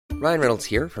Ryan Reynolds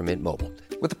here from Mint Mobile.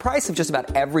 With the price of just about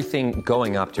everything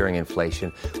going up during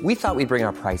inflation, we thought we'd bring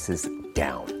our prices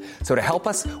down. So to help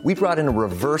us, we brought in a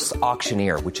reverse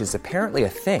auctioneer, which is apparently a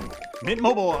thing. Mint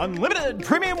Mobile Unlimited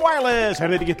Premium Wireless. How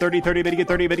to get 30, 30, bit to get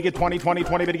 30, bit to get 20, 20,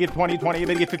 20, bit to get 20, 20,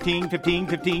 bit to get 15, 15,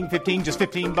 15, 15, just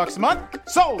 $15 a month?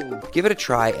 Sold! Give it a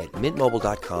try at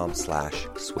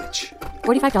mintmobile.com/switch.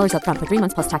 $45 up front for 3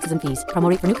 months plus taxes and fees. Promo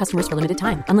rate for new customers for limited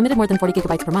time. Unlimited more than 40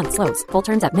 gigabytes per month. Slows full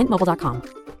terms at mintmobile.com.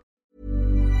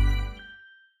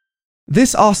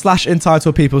 This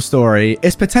r/entitled people story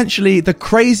is potentially the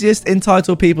craziest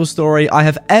entitled people story I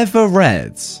have ever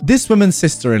read. This woman's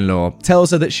sister-in-law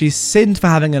tells her that she's sinned for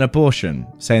having an abortion,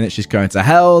 saying that she's going to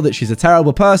hell, that she's a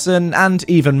terrible person, and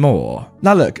even more.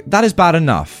 Now look, that is bad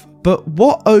enough, but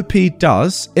what OP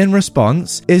does in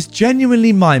response is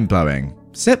genuinely mind-blowing.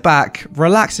 Sit back,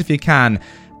 relax if you can,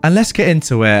 and let's get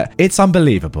into it. It's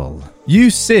unbelievable. You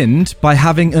sinned by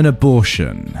having an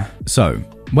abortion. So,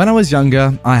 when I was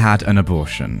younger, I had an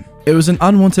abortion. It was an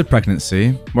unwanted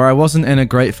pregnancy where I wasn't in a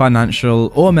great financial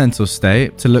or mental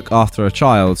state to look after a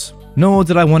child, nor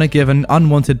did I want to give an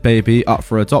unwanted baby up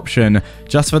for adoption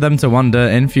just for them to wonder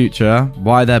in future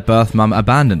why their birth mum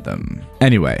abandoned them.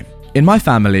 Anyway, in my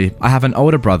family, I have an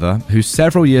older brother who's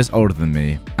several years older than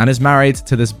me and is married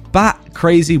to this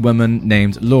bat-crazy woman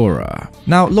named Laura.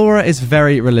 Now, Laura is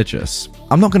very religious.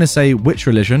 I'm not going to say which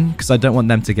religion because I don't want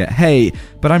them to get hate,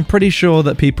 but I'm pretty sure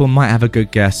that people might have a good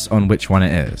guess on which one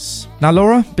it is. Now,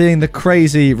 Laura, being the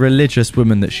crazy religious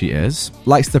woman that she is,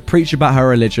 likes to preach about her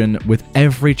religion with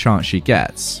every chance she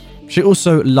gets. She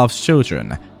also loves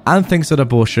children and thinks that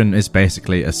abortion is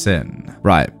basically a sin.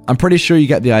 Right, I'm pretty sure you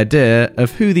get the idea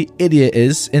of who the idiot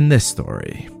is in this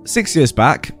story. 6 years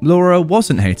back, Laura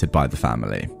wasn't hated by the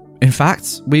family. In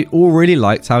fact, we all really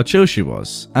liked how chill she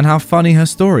was and how funny her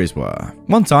stories were.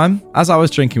 One time, as I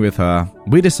was drinking with her,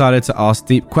 we decided to ask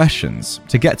deep questions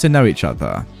to get to know each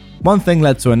other. One thing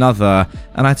led to another,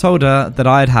 and I told her that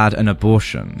I had had an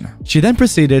abortion. She then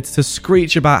proceeded to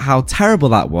screech about how terrible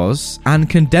that was and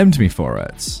condemned me for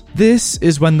it. This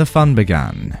is when the fun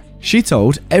began. She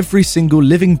told every single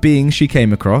living being she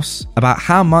came across about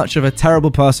how much of a terrible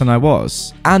person I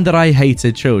was, and that I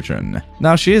hated children.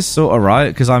 Now, she is sort of right,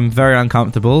 because I'm very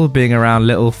uncomfortable being around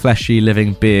little fleshy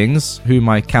living beings whom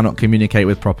I cannot communicate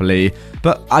with properly,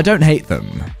 but I don't hate them.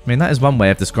 I mean, that is one way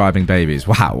of describing babies.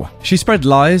 Wow. She spread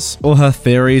lies or her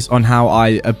theories on how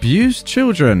I abused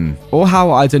children, or how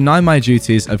I deny my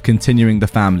duties of continuing the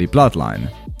family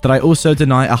bloodline. That I also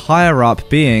deny a higher up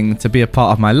being to be a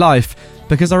part of my life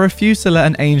because I refuse to let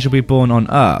an angel be born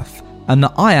on earth, and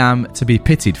that I am to be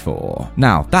pitied for.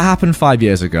 Now, that happened 5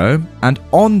 years ago, and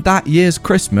on that year's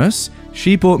Christmas,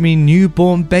 she bought me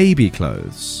newborn baby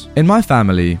clothes. In my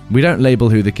family, we don't label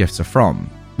who the gifts are from,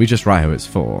 we just write who it's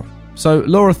for. So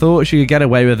Laura thought she could get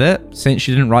away with it since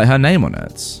she didn't write her name on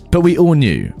it. But we all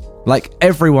knew, like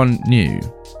everyone knew.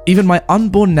 Even my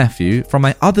unborn nephew from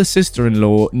my other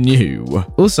sister-in-law knew.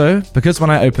 Also, because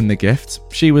when I opened the gift,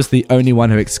 she was the only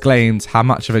one who exclaimed how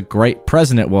much of a great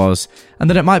present it was, and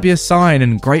that it might be a sign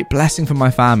and great blessing for my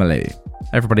family.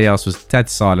 Everybody else was dead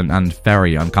silent and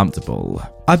very uncomfortable.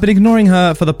 I've been ignoring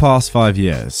her for the past 5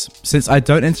 years, since I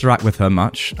don't interact with her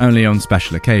much, only on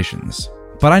special occasions.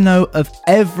 But I know of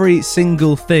every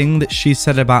single thing that she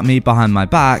said about me behind my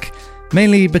back,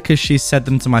 mainly because she said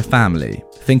them to my family,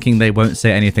 thinking they won't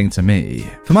say anything to me.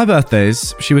 For my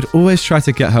birthdays, she would always try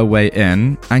to get her way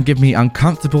in and give me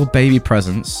uncomfortable baby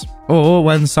presents. Or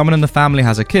when someone in the family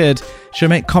has a kid, she'll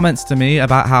make comments to me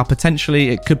about how potentially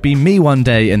it could be me one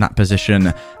day in that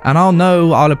position, and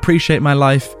I'll appreciate my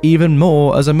life even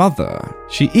more as a mother.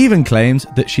 She even claimed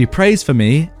that she prays for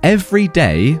me every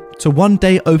day to one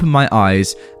day open my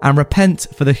eyes and repent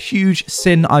for the huge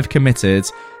sin I've committed,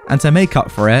 and to make up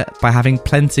for it by having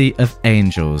plenty of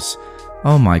angels.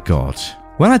 Oh my god.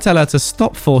 When I tell her to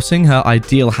stop forcing her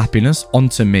ideal happiness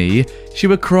onto me, she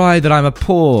would cry that I'm a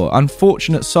poor,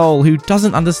 unfortunate soul who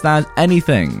doesn't understand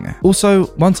anything. Also,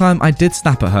 one time I did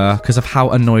snap at her because of how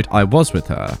annoyed I was with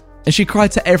her, and she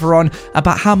cried to everyone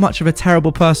about how much of a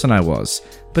terrible person I was,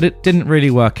 but it didn't really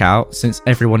work out since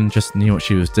everyone just knew what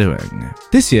she was doing.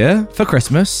 This year, for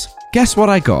Christmas, guess what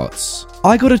I got?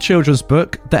 I got a children's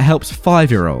book that helps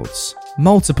 5-year-olds.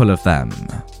 Multiple of them.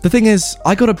 The thing is,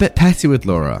 I got a bit petty with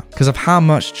Laura because of how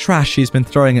much trash she's been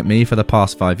throwing at me for the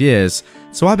past 5 years,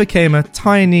 so I became a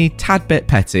tiny tad bit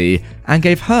petty and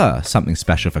gave her something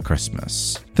special for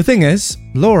Christmas. The thing is,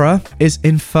 Laura is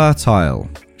infertile.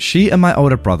 She and my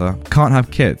older brother can't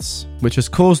have kids, which has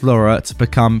caused Laura to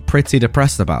become pretty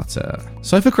depressed about it.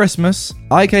 So for Christmas,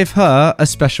 I gave her a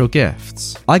special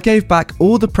gift. I gave back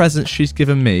all the presents she's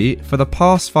given me for the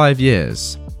past 5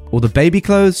 years. All the baby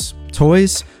clothes,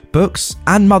 toys, books,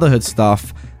 and motherhood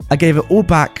stuff, I gave it all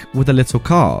back with a little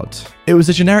card. It was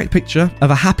a generic picture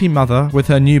of a happy mother with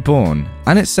her newborn,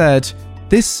 and it said,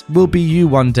 "This will be you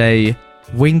one day,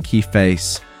 winky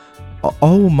face."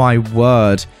 Oh my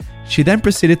word. She then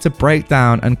proceeded to break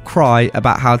down and cry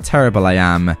about how terrible I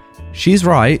am. She's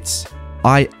right,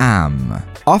 I am.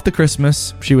 After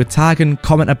Christmas, she would tag and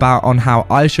comment about on how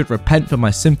I should repent for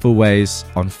my sinful ways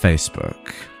on Facebook.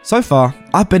 So far,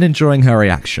 I've been enjoying her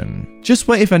reaction. Just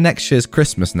waiting for next year's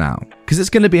Christmas now, because it's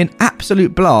going to be an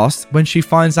absolute blast when she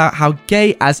finds out how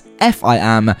gay as F I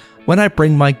am when I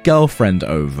bring my girlfriend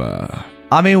over.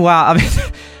 I mean, wow,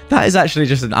 that is actually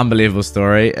just an unbelievable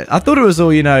story. I thought it was all,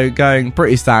 going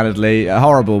pretty standardly. A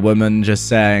horrible woman just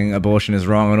saying abortion is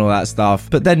wrong and all that stuff.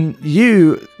 But then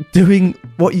you doing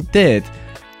what you did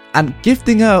and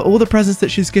gifting her all the presents that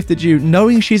she's gifted you,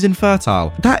 knowing she's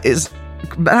infertile.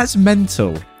 That's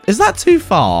mental. Is that too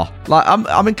far? Like,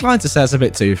 I'm inclined to say it's a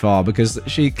bit too far because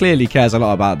she clearly cares a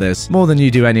lot about this, more than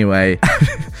you do anyway.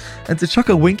 And to chuck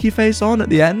a winky face on at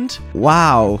the end?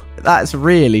 Wow, that's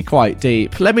really quite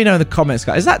deep. Let me know in the comments,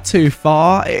 guys. Is that too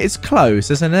far? It's close,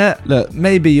 isn't it? Look,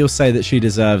 maybe you'll say that she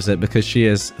deserves it because she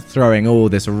is throwing all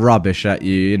this rubbish at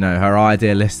you, her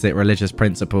idealistic religious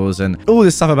principles and all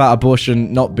this stuff about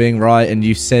abortion not being right and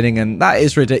you sinning, and that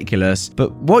is ridiculous.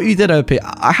 But what you did, OP,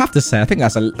 I have to say, I think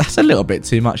that's a little bit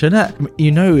too much, isn't it?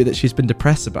 You know that she's been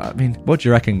depressed about it. I mean, what do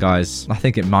you reckon, guys? I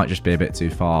think it might just be a bit too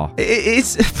far.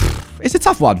 It's a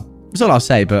tough one. That's all I'll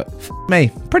say, but me,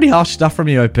 pretty harsh stuff from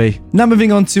you, OP. Now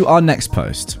moving on to our next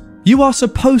post. You are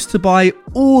supposed to buy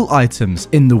all items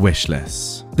in the wish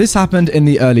list. This happened in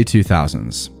the early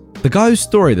 2000s. The guy whose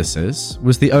story this is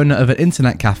was the owner of an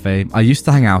internet cafe I used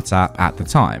to hang out at the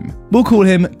time. We'll call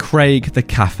him Craig, the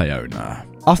cafe owner.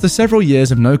 After several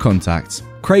years of no contact,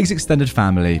 Craig's extended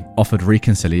family offered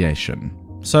reconciliation.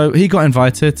 So he got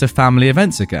invited to family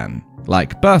events again,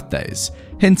 like birthdays,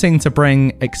 hinting to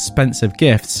bring expensive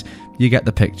gifts. You get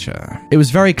the picture. It was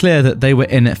very clear that they were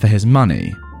in it for his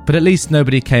money, but at least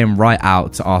nobody came right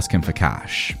out to ask him for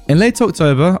cash. In late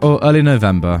October or early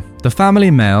November, the family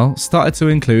mail started to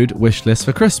include wish lists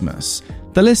for Christmas.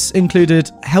 The lists included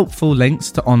helpful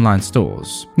links to online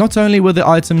stores. Not only were the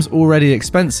items already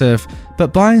expensive,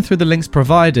 but buying through the links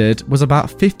provided was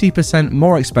about 50%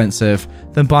 more expensive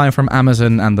than buying from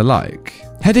Amazon and the like.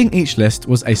 Heading each list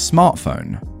was a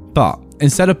smartphone, but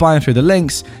instead of buying through the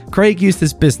links, Craig used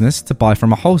his business to buy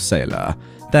from a wholesaler,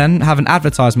 then have an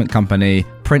advertisement company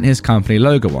print his company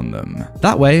logo on them.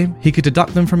 That way, he could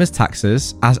deduct them from his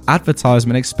taxes as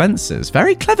advertisement expenses.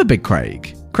 Very clever, Big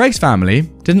Craig. Craig's family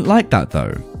didn't like that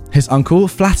though. His uncle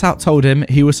flat out told him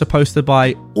he was supposed to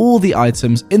buy all the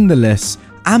items in the list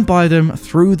and buy them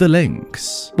through the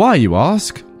links. Why, you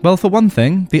ask? Well, for one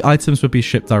thing, the items would be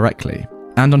shipped directly.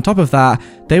 And on top of that,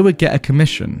 they would get a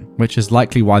commission, which is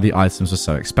likely why the items were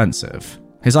so expensive.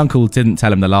 His uncle didn't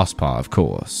tell him the last part, of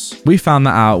course. We found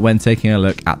that out when taking a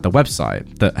look at the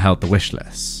website that held the wish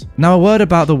lists. Now, a word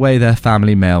about the way their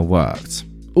family mail worked.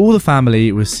 All the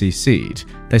family was CC'd.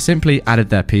 They simply added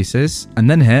their pieces and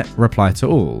then hit reply to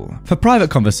all. For private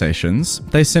conversations,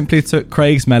 they simply took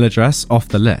Craig's mail address off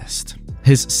the list.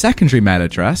 His secondary mail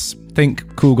address, think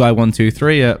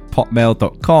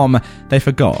coolguy123@potmail.com, they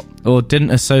forgot or didn't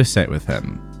associate with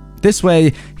him. This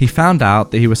way, he found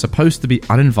out that he was supposed to be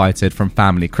uninvited from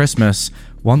family Christmas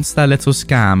once their little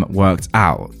scam worked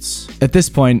out. At this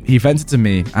point, he vented to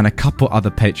me and a couple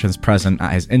other patrons present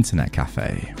at his internet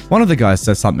cafe. One of the guys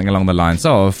said something along the lines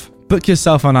of, "Book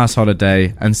yourself a nice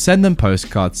holiday and send them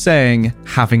postcards saying,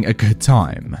 having a good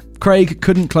time." Craig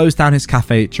couldn't close down his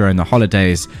cafe during the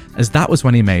holidays, as that was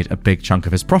when he made a big chunk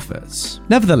of his profits.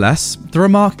 Nevertheless, the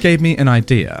remark gave me an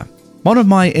idea. One of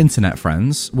my internet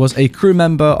friends was a crew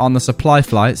member on the supply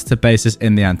flights to bases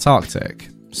in the Antarctic.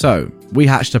 So, we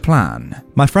hatched a plan.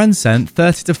 My friend sent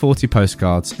 30 to 40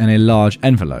 postcards in a large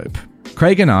envelope.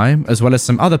 Craig and I, as well as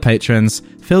some other patrons,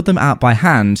 filled them out by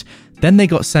hand. Then they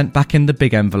got sent back in the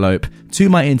big envelope to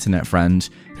my internet friend,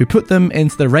 who put them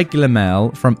into the regular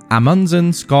mail from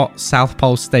Amundsen Scott South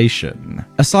Pole Station.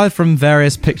 Aside from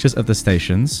various pictures of the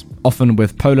stations, often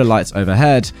with polar lights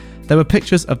overhead, there were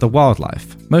pictures of the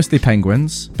wildlife, mostly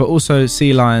penguins, but also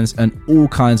sea lions and all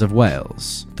kinds of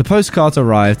whales. The postcards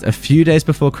arrived a few days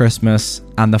before Christmas,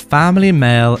 and the family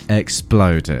mail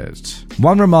exploded.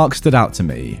 One remark stood out to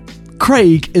me.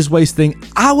 Craig is wasting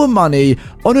our money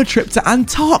on a trip to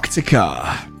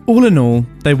Antarctica. All in all,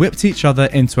 they whipped each other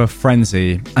into a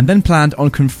frenzy and then planned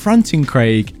on confronting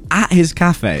Craig at his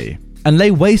cafe. and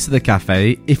lay waste to the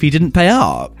cafe if he didn't pay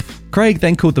up. Craig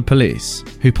then called the police,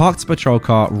 who parked a patrol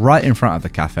car right in front of the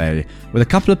cafe, with a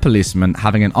couple of policemen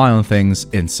having an eye on things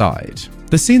inside.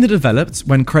 The scene that developed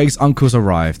when Craig's uncles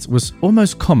arrived was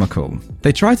almost comical.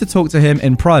 They tried to talk to him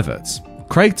in private.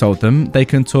 Craig told them they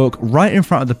can talk right in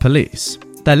front of the police.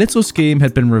 Their little scheme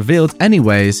had been revealed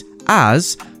anyways,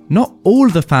 as not all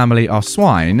of the family are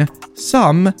swine.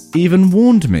 Some even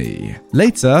warned me.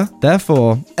 Later,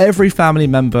 therefore, every family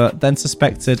member then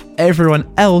suspected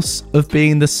everyone else of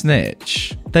being the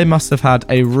snitch. They must have had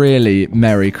a really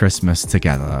Merry Christmas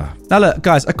together. Now look,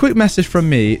 guys, a quick message from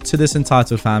me to this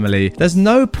entitled family. There's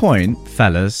no point,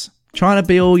 fellas, trying to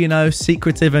be all,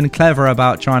 secretive and clever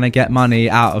about trying to get money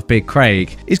out of Big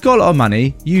Craig. He's got a lot of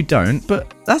money, you don't,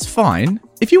 but that's fine.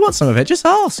 If you want some of it, just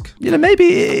ask. Maybe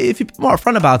if you're more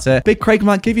upfront about it, Big Craig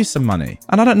might give you some money.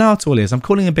 And I don't know how tall he is. I'm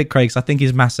calling him Big Craig because I think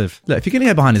he's massive. Look, if you're going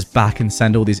to go behind his back and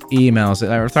send all these emails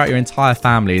throughout your entire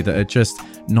family that are just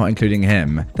not including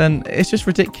him, then it's just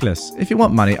ridiculous. If you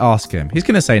want money, ask him. He's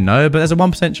going to say no, but there's a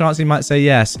 1% chance he might say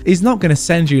yes. He's not going to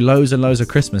send you loads and loads of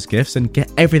Christmas gifts and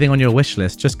get everything on your wish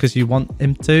list just because you want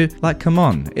him to. Like, come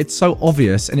on. It's so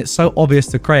obvious, and it's so obvious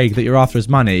to Craig that you're after his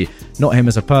money, not him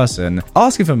as a person.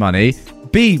 Ask him for money.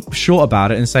 Be short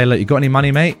about it and say, look, you got any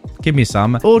money, mate? Give me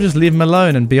some. Or just leave him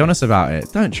alone and be honest about it.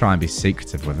 Don't try and be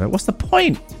secretive with it. What's the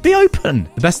point? Be open.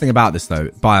 The best thing about this, though,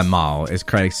 by a mile, is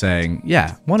Craig saying,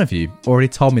 yeah, one of you already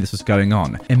told me this was going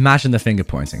on. Imagine the finger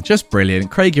pointing. Just brilliant.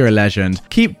 Craig, you're a legend.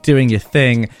 Keep doing your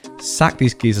thing. Sack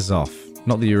these geezers off.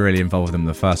 Not that you're really involved with them in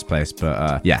the first place,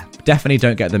 but yeah, definitely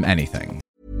don't get them anything.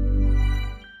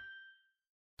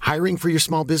 Hiring for your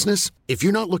small business? If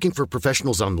you're not looking for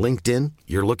professionals on LinkedIn,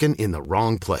 you're looking in the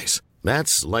wrong place.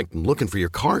 That's like looking for your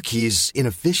car keys in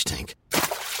a fish tank.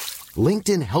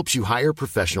 LinkedIn helps you hire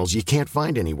professionals you can't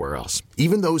find anywhere else,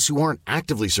 even those who aren't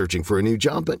actively searching for a new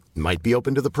job but might be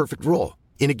open to the perfect role.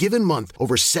 In a given month,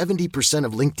 over 70%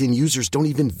 of LinkedIn users don't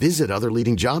even visit other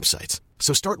leading job sites.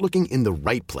 So start looking in the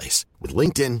right place. With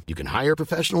LinkedIn, you can hire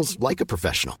professionals like a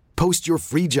professional. Post your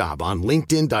free job on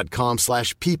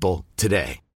linkedin.com/people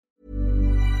today.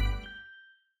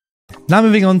 Now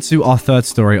moving on to our third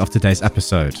story of today's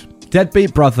episode.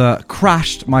 Deadbeat brother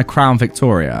crashed my Crown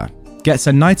Victoria. Gets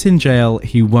a night in jail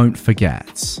he won't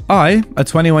forget. I, a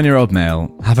 21-year-old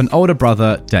male, have an older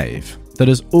brother, Dave, that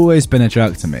has always been a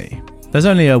jerk to me. There's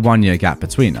only a 1-year gap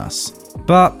between us.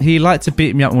 But he liked to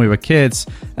beat me up when we were kids,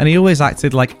 and he always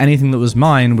acted like anything that was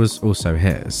mine was also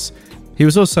his. He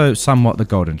was also somewhat the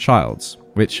golden child,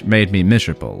 which made me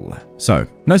miserable. So,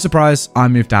 no surprise, I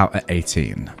moved out at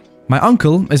 18. My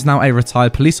uncle is now a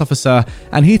retired police officer,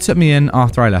 and he took me in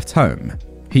after I left home.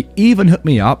 He even hooked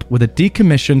me up with a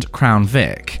decommissioned Crown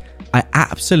Vic. I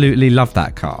absolutely love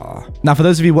that car. Now, for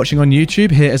those of you watching on YouTube,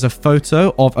 here is a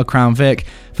photo of a Crown Vic.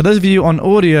 For those of you on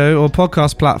audio or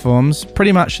podcast platforms,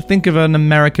 pretty much think of an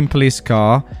American police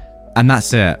car, and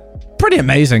that's it. Pretty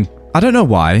amazing. I don't know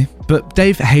why, but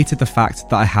Dave hated the fact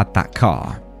that I had that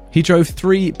car. He drove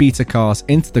 3 beta cars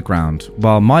into the ground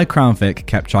while my Crown Vic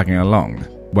kept chugging along.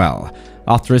 Well,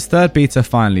 after his third beta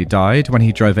finally died when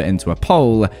he drove it into a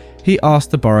pole, he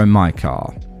asked to borrow my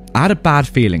car. I had a bad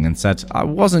feeling and said I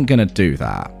wasn't going to do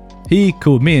that. He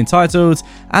called me entitled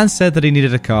and said that he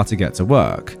needed a car to get to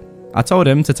work. I told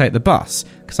him to take the bus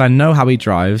because I know how he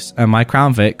drives and my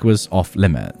Crown Vic was off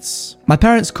limits. My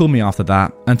parents called me after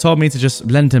that and told me to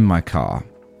just lend him my car.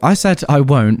 I said I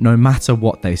won't no matter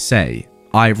what they say.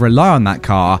 I rely on that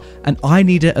car and I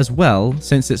need it as well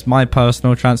since it's my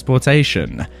personal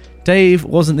transportation. Dave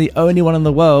wasn't the only one in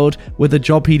the world with a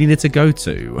job he needed to go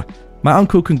to. My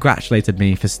uncle congratulated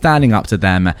me for standing up to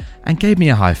them and gave me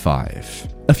a high five.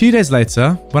 A few days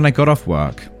later, when I got off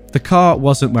work, the car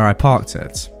wasn't where I parked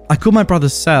it. I called my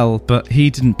brother's cell, but he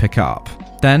didn't pick up.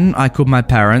 Then I called my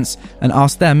parents and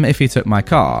asked them if he took my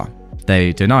car.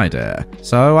 They denied it.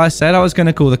 So I said I was going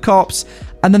to call the cops,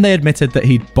 and then they admitted that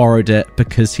he'd borrowed it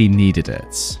because he needed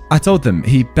it. I told them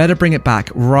he better bring it back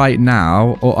right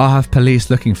now or I'll have police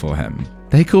looking for him.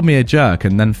 They called me a jerk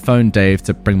and then phoned Dave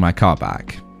to bring my car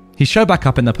back. He showed back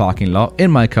up in the parking lot in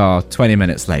my car 20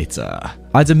 minutes later.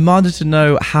 I demanded to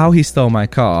know how he stole my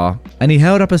car, and he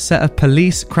held up a set of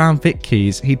police Crown Vic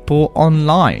keys he'd bought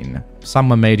online. Some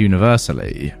were made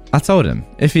universally. I told him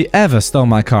if he ever stole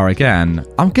my car again,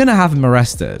 I'm gonna have him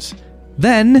arrested.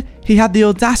 Then he had the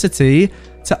audacity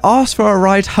to ask for a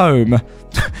ride home.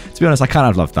 To be honest, I kind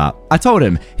of love that. I told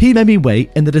him he made me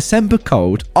wait in the December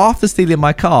cold after stealing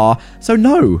my car, so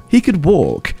no, he could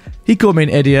walk. He called me an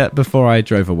idiot before I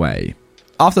drove away.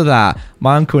 After that,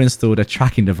 my uncle installed a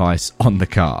tracking device on the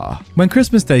car. When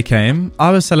Christmas Day came,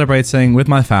 I was celebrating with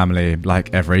my family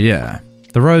like every year.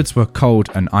 The roads were cold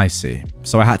and icy,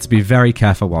 so I had to be very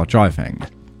careful while driving.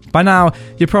 By now,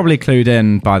 you're probably clued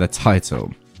in by the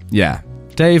title. Yeah,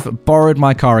 Dave borrowed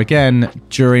my car again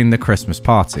during the Christmas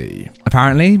party.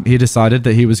 Apparently, he decided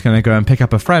that he was going to go and pick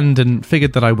up a friend and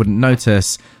figured that I wouldn't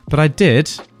notice, but I did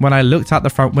when I looked out the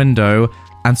front window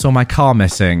and saw my car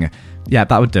missing. Yeah,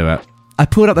 that would do it. I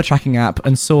pulled up the tracking app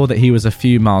and saw that he was a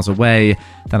few miles away.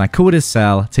 Then I called his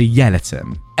cell to yell at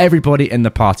him. Everybody in the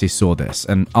party saw this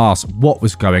and asked what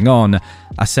was going on.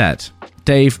 I said,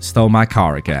 Dave stole my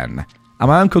car again. And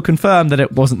my uncle confirmed that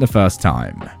it wasn't the first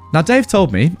time. Now, Dave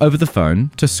told me over the phone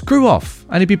to screw off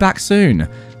and he'd be back soon.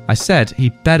 I said he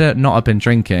better not have been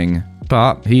drinking,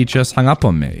 but he just hung up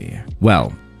on me.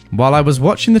 Well, while I was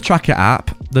watching the tracker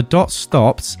app, the dots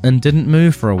stopped and didn't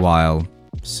move for a while.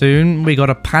 Soon, we got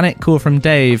a panic call from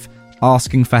Dave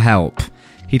asking for help.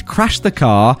 He'd crashed the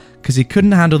car because he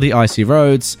couldn't handle the icy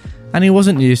roads and he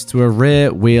wasn't used to a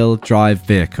rear-wheel drive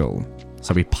vehicle.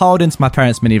 So we piled into my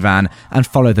parents' minivan and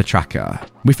followed the tracker.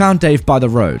 We found Dave by the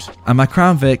road and my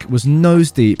Crown Vic was nose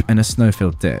deep in a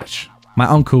snow-filled ditch. My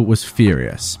uncle was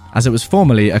furious, as it was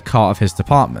formerly a car of his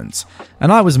department, and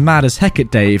I was mad as heck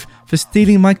at Dave for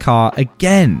stealing my car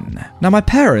again. Now, my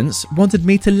parents wanted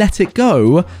me to let it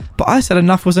go, but I said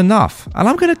enough was enough, and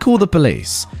I'm going to call the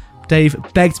police. Dave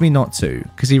begged me not to,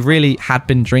 because he really had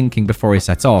been drinking before he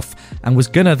set off, and was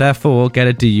going to therefore get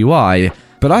a DUI,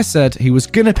 but I said he was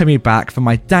going to pay me back for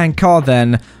my dang car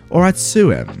then, or I'd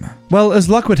sue him. Well, as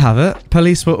luck would have it,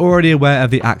 police were already aware of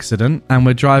the accident and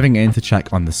were driving in to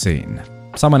check on the scene.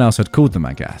 Someone else had called them,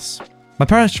 I guess. My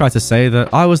parents tried to say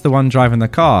that I was the one driving the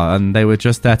car and they were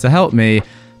just there to help me,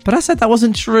 but I said that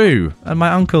wasn't true, and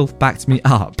my uncle backed me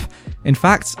up. In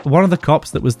fact, one of the cops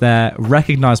that was there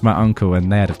recognised my uncle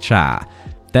and they had a chat.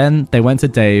 Then they went to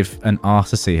Dave and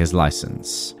asked to see his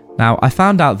licence. Now, I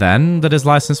found out then that his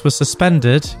licence was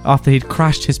suspended after he'd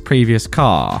crashed his previous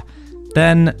car.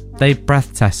 Then they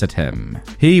breath tested him.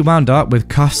 He wound up with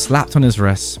cuffs slapped on his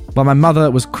wrists, while my mother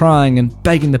was crying and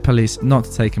begging the police not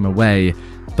to take him away.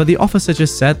 But the officer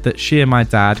just said that she and my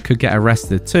dad could get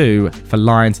arrested too for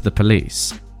lying to the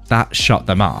police. That shut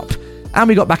them up. And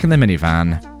we got back in the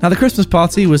minivan. Now, the Christmas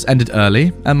party was ended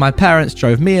early, and my parents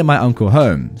drove me and my uncle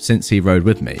home, since he rode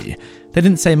with me. They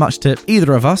didn't say much to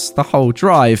either of us the whole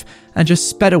drive, and just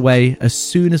sped away as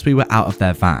soon as we were out of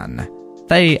their van.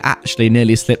 They actually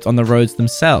nearly slipped on the roads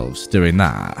themselves doing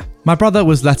that. My brother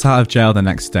was let out of jail the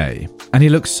next day, and he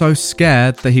looked so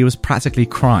scared that he was practically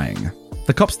crying.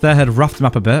 The cops there had roughed him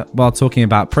up a bit while talking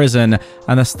about prison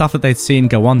and the stuff that they'd seen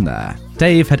go on there.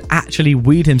 Dave had actually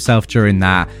weed himself during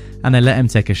that, and they let him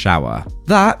take a shower.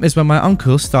 That is when my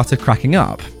uncle started cracking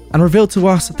up and revealed to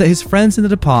us that his friends in the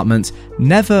department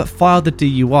never filed the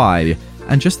DUI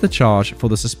and just the charge for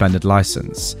the suspended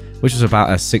license, which was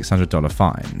about a $600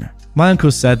 fine. My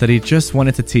uncle said that he just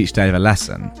wanted to teach Dave a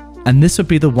lesson, and this would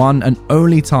be the one and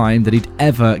only time that he'd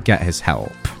ever get his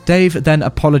help. Dave then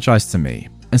apologised to me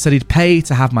and said he'd pay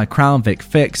to have my Crown Vic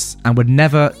fixed and would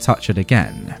never touch it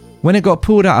again. When it got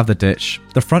pulled out of the ditch,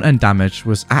 the front end damage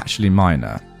was actually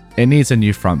minor. It needs a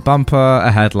new front bumper,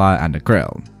 a headlight and a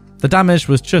grille. The damage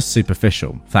was just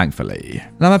superficial, thankfully.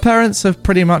 Now, my parents have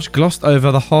pretty much glossed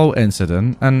over the whole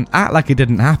incident and act like it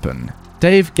didn't happen.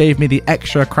 Dave gave me the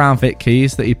extra Crown Vic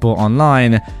keys that he bought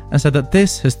online and said that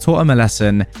this has taught him a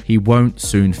lesson he won't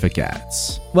soon forget.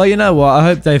 Well, you know what? I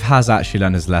hope Dave has actually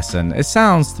learned his lesson. It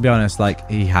sounds, to be honest, like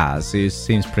he has. He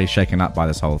seems pretty shaken up by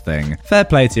this whole thing. Fair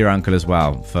play to your uncle as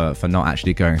well for not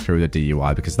actually going through the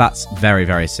DUI, because that's very,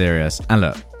 very serious. And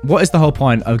look, what is the whole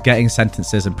point of getting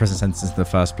sentences and prison sentences in the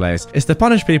first place? It's to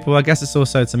punish people. I guess it's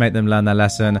also to make them learn their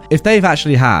lesson. If Dave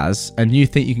actually has, and you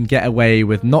think you can get away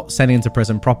with not sending him to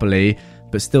prison properly,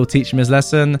 but still teach him his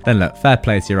lesson, then look, fair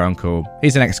play to your uncle.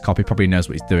 He's an ex-cop, he probably knows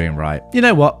what he's doing, right? You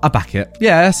know what? I back it.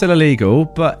 Yeah, it's still illegal,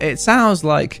 but it sounds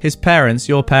like his parents,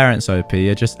 your parents, OP,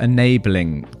 are just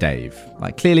enabling Dave.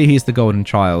 Like, clearly he's the golden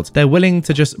child. They're willing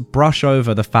to just brush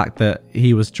over the fact that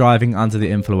he was driving under the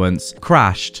influence,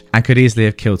 crashed, and could easily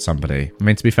have killed somebody. I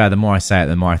mean, to be fair, the more I say it,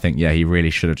 the more I think, yeah, he really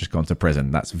should have just gone to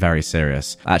prison. That's very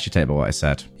serious. I actually take back what I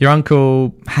said. Your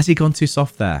uncle, has he gone too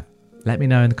soft there? Let me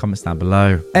know in the comments down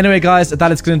below. Anyway, guys,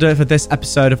 that is going to do it for this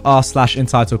episode of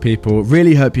r/Entitled People.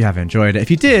 Really hope you have enjoyed it.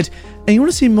 If you did, and you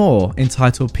want to see more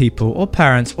entitled people or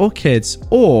parents or kids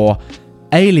or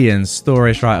alien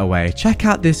stories right away, check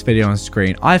out this video on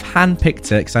screen. I've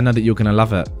handpicked it because I know that you're going to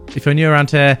love it. If you're new around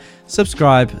here,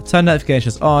 subscribe, turn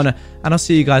notifications on, and I'll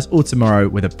see you guys all tomorrow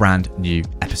with a brand new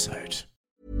episode.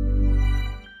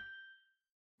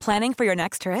 Planning for your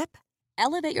next trip?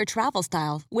 Elevate your travel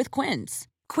style with Quince.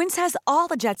 Quince has all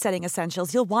the jet-setting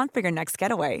essentials you'll want for your next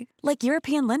getaway, like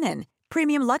European linen,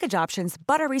 premium luggage options,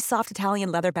 buttery soft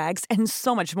Italian leather bags, and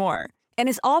so much more. And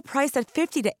is all priced at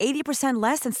 50 to 80%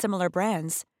 less than similar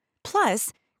brands. Plus,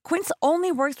 Quince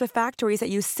only works with factories that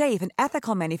use safe and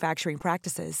ethical manufacturing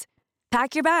practices.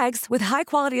 Pack your bags with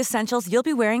high-quality essentials you'll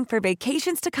be wearing for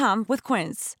vacations to come with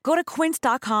Quince. Go to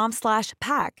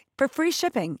quince.com/pack for free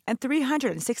shipping and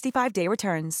 365-day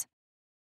returns.